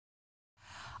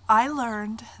I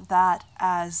learned that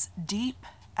as deep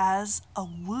as a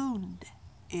wound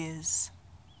is,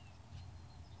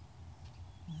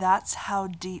 that's how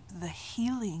deep the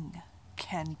healing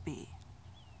can be.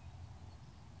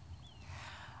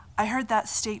 I heard that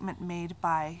statement made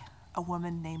by a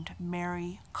woman named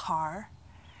Karr,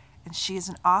 and she is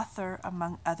an author,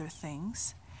 among other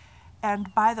things.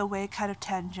 And by the way, kind of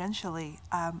tangentially,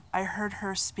 I heard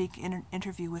her speak in an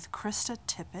interview with Krista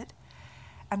Tippett,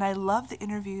 and I love the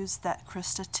interviews that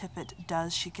Krista Tippett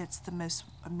does. She gets the most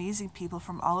amazing people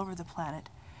from all over the planet.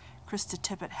 Krista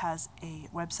Tippett has a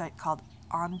website called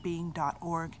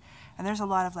onbeing.org, and there's a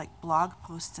lot of like blog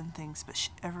posts and things, but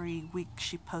every week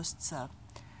she posts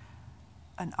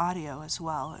an audio as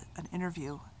well, an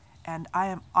interview, and I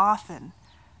am often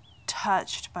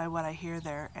touched by what I hear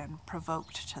there and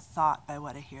provoked to thought by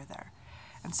what I hear there.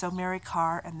 And so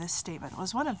Karr and this statement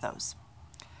was one of those.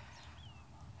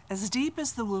 As deep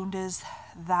as the wound is,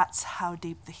 that's how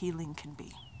deep the healing can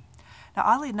be. Now,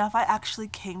 oddly enough, I actually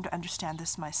came to understand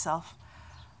this myself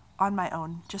on my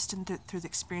own, just through the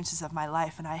experiences of my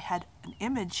life, and I had an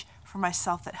image for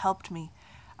myself that helped me.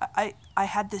 I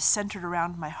had this centered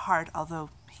around my heart,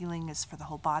 although healing is for the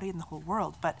whole body and the whole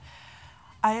world, but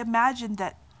I imagined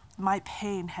that my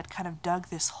pain had kind of dug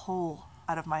this hole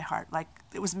out of my heart, like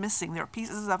it was missing. There were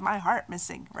pieces of my heart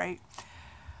missing, right?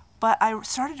 But I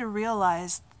started to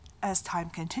realize as time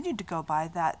continued to go by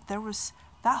that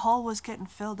that hole was getting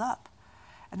filled up.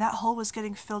 And that hole was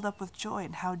getting filled up with joy,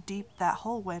 and how deep that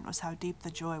hole went was how deep the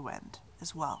joy went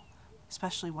as well,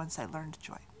 especially once I learned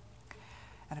joy.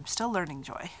 And I'm still learning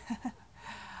joy.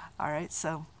 All right,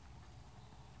 so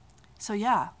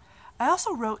yeah. I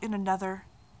also wrote in another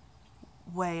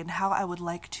way and how I would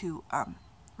like to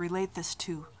relate this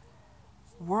to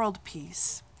world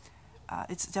peace.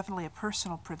 It's definitely a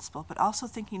personal principle, but also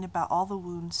thinking about all the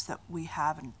wounds that we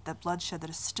have and the bloodshed that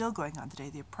is still going on today,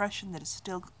 the oppression that is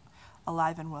still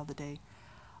alive and well today,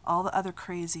 all the other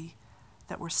crazy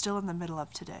that we're still in the middle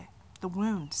of today, the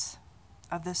wounds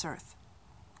of this earth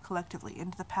collectively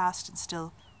into the past and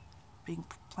still being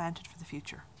planted for the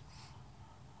future.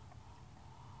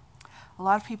 A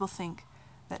lot of people think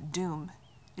that doom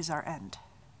is our end,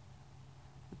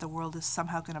 that the world is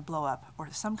somehow going to blow up, or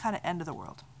some kind of end of the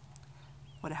world,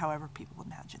 however people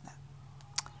imagine that,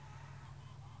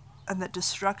 and that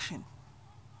destruction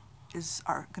is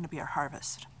going to be our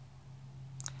harvest.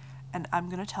 And I'm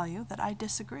going to tell you that I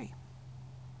disagree.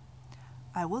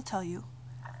 I will tell you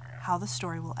how the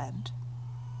story will end,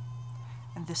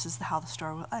 and this is how the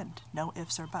story will end. No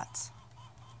ifs or buts.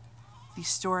 The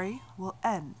story will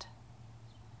end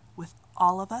with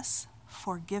all of us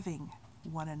forgiving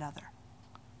one another.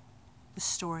 The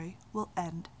story will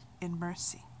end in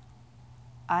mercy.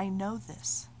 I know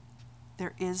this.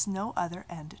 There is no other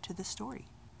end to the story.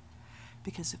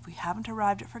 Because if we haven't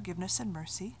arrived at forgiveness and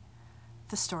mercy,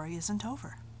 the story isn't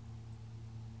over.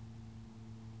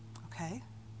 Okay?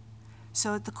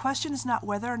 So the question is not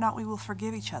whether or not we will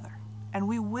forgive each other. And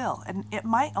we will. And it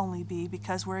might only be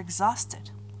because we're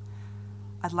exhausted.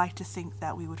 I'd like to think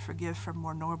that we would forgive for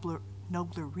more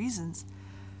nobler reasons,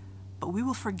 but we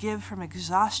will forgive from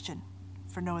exhaustion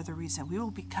for no other reason. We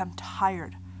will become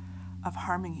tired of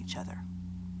harming each other.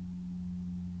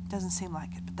 Doesn't seem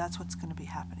like it, but that's what's going to be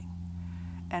happening.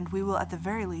 And we will, at the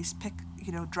very least,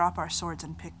 drop our swords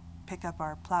and pick up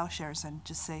our plowshares and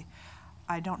just say,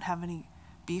 I don't have any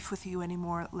beef with you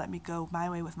anymore. Let me go my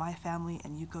way with my family,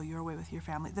 and you go your way with your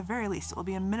family. At the very least, it will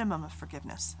be a minimum of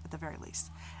forgiveness, at the very least.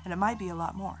 And it might be a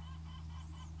lot more.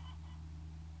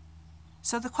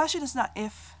 So the question is not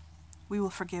if we will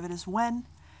forgive, it is when,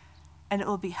 and it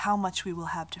will be how much we will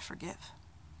have to forgive.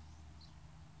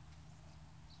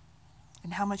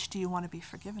 And how much do you want to be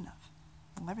forgiven of?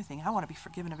 Well, everything. I want to be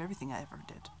forgiven of everything I ever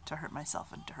did to hurt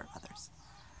myself and to hurt others.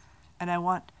 And I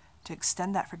want to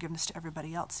extend that forgiveness to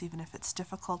everybody else, even if it's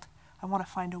difficult. I want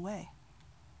to find a way.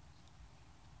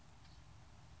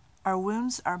 Our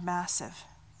wounds are massive,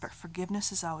 but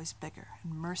forgiveness is always bigger,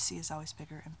 and mercy is always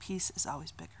bigger, and peace is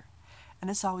always bigger.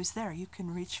 And it's always there. You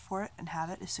can reach for it and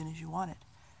have it as soon as you want it.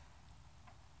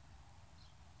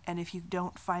 And if you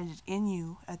don't find it in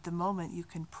you at the moment, you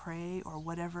can pray or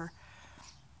whatever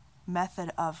method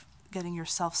of getting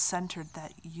yourself centered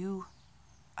that you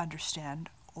understand,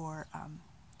 or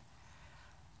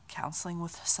counseling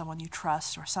with someone you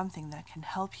trust or something that can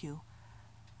help you.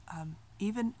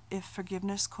 Even if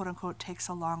forgiveness, quote unquote, takes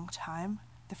a long time,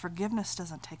 the forgiveness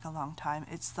doesn't take a long time.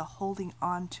 It's the holding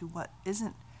on to what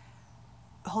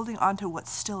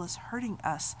still is hurting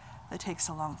us that takes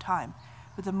a long time.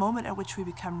 But the moment at which we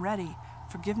become ready,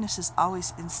 forgiveness is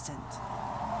always instant.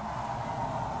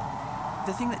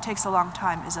 the thing that takes a long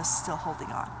time is us still holding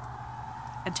on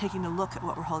and taking a look at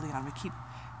what we're holding on. We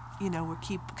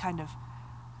keep kind of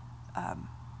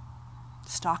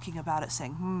stalking about it,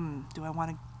 saying, do I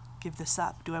want to give this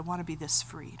up? Do I want to be this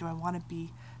free? Do I want to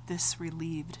be this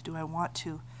relieved? Do I want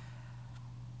to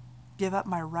give up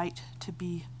my right to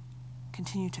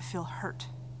continue to feel hurt?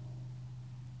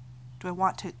 Do I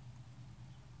want to,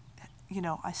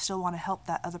 I still want to help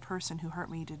that other person who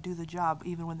hurt me to do the job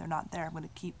even when they're not there. I'm going to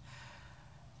keep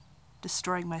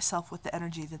destroying myself with the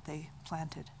energy that they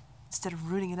planted instead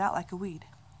of rooting it out like a weed.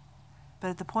 But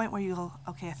at the point where you go,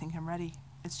 okay, I think I'm ready,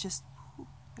 it's just,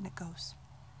 and it goes.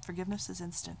 Forgiveness is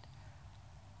instant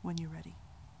when you're ready.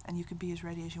 And you can be as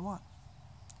ready as you want,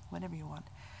 whenever you want.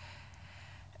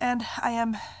 And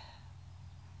I'm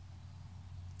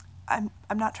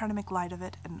not trying to make light of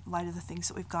it and light of the things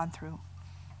that we've gone through,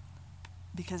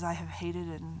 because I have hated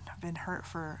and been hurt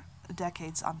for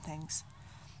decades on things.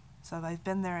 So I've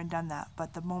been there and done that,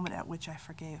 but the moment at which I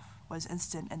forgave was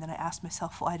instant, and then I asked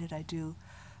myself, why did I do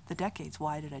the decades?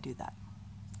 Why did I do that?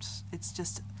 It's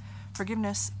just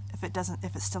forgiveness, if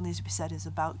it still needs to be said, is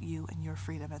about you and your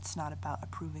freedom. It's not about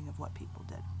approving of what people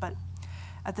did. But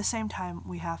at the same time,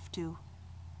 we have to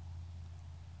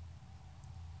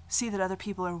see that other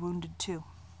people are wounded too,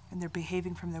 and they're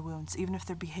behaving from their wounds. Even if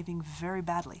they're behaving very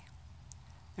badly,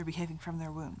 they're behaving from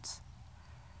their wounds.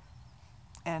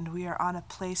 And we are on a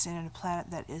place and in a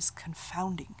planet that is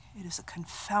confounding. It is a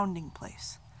confounding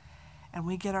place. And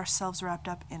we get ourselves wrapped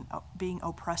up in being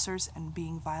oppressors and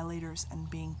being violators and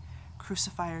being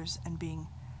crucifiers and being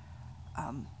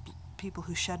people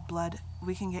who shed blood.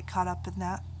 We can get caught up in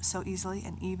that so easily,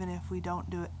 and even if we don't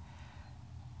do it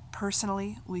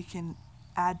personally, we can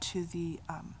add to the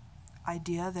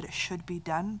idea that it should be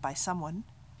done by someone.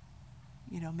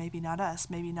 Maybe not us,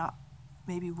 maybe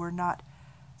we're not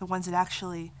the ones that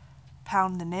actually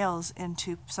pound the nails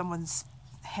into someone's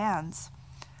hands,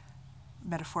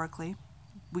 metaphorically.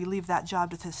 We leave that job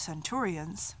to the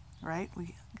centurions, right?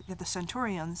 We get the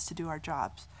centurions to do our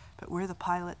jobs, but we're the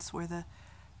pilots, we're the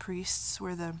priests,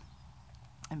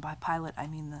 and by pilot I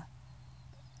mean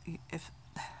if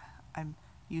I'm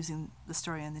using the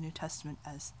story in the New Testament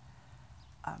as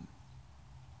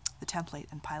the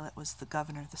template, and Pilate was the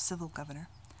governor, the civil governor.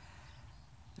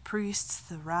 The priests,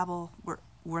 the rabble,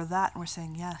 we're that, and we're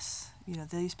saying, yes,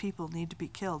 these people need to be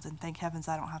killed, and thank heavens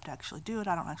I don't have to actually do it.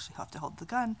 I don't actually have to hold the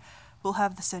gun. We'll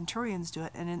have the centurions do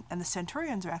it, and the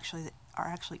centurions are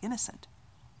actually innocent.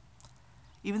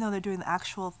 Even though they're doing the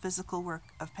actual physical work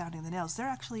of pounding the nails, they're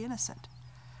actually innocent,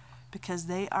 because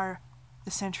the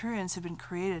centurions have been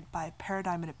created by a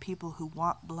paradigm of people who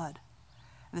want blood.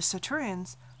 And the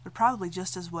centurions would probably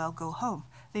just as well go home.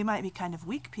 They might be kind of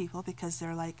weak people because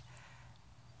they're like,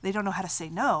 they don't know how to say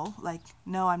no. Like,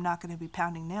 no, I'm not going to be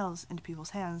pounding nails into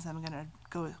people's hands. I'm going to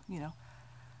go,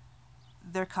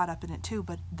 They're caught up in it too,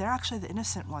 but they're actually the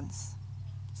innocent ones.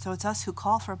 So it's us who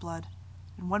call for blood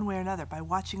in one way or another, by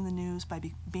watching the news, by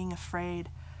being afraid,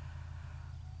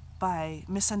 by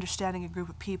misunderstanding a group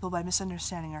of people, by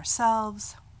misunderstanding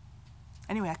ourselves.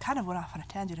 Anyway, I kind of went off on a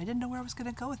tangent. I didn't know where I was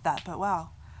going to go with that, but wow.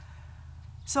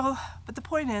 So, but the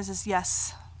point is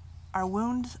yes, our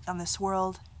wound on this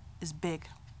world is big,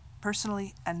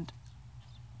 personally and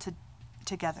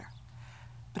together.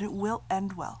 But it will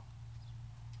end well.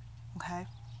 Okay?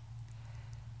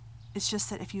 It's just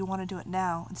that if you want to do it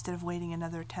now, instead of waiting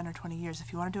another 10 or 20 years,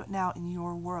 if you want to do it now in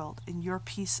your world, in your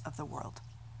piece of the world,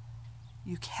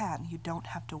 you can. You don't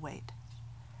have to wait.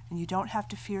 And you don't have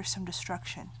to fear some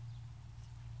destruction.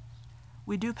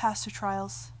 We do pass through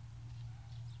trials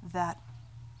that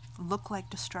look like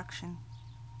destruction,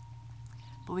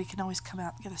 but we can always come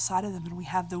out the other side of them, and we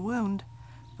have the wound,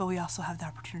 but we also have the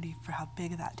opportunity for how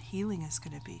big that healing is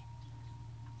going to be.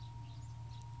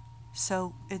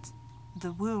 So it's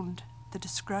the wound, the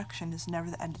destruction is never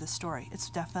the end of the story. It's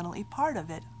definitely part of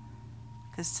it,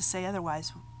 because to say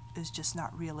otherwise is just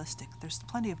not realistic. There's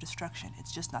plenty of destruction.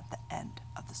 It's just not the end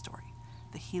of the story.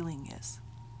 The healing is.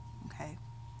 Okay?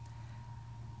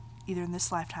 Either in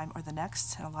this lifetime or the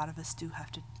next, and a lot of us do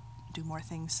have to do more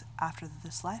things after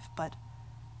this life, but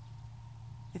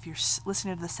if you're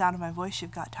listening to the sound of my voice,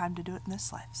 you've got time to do it in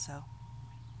this life, so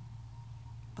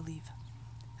believe.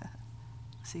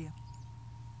 See you.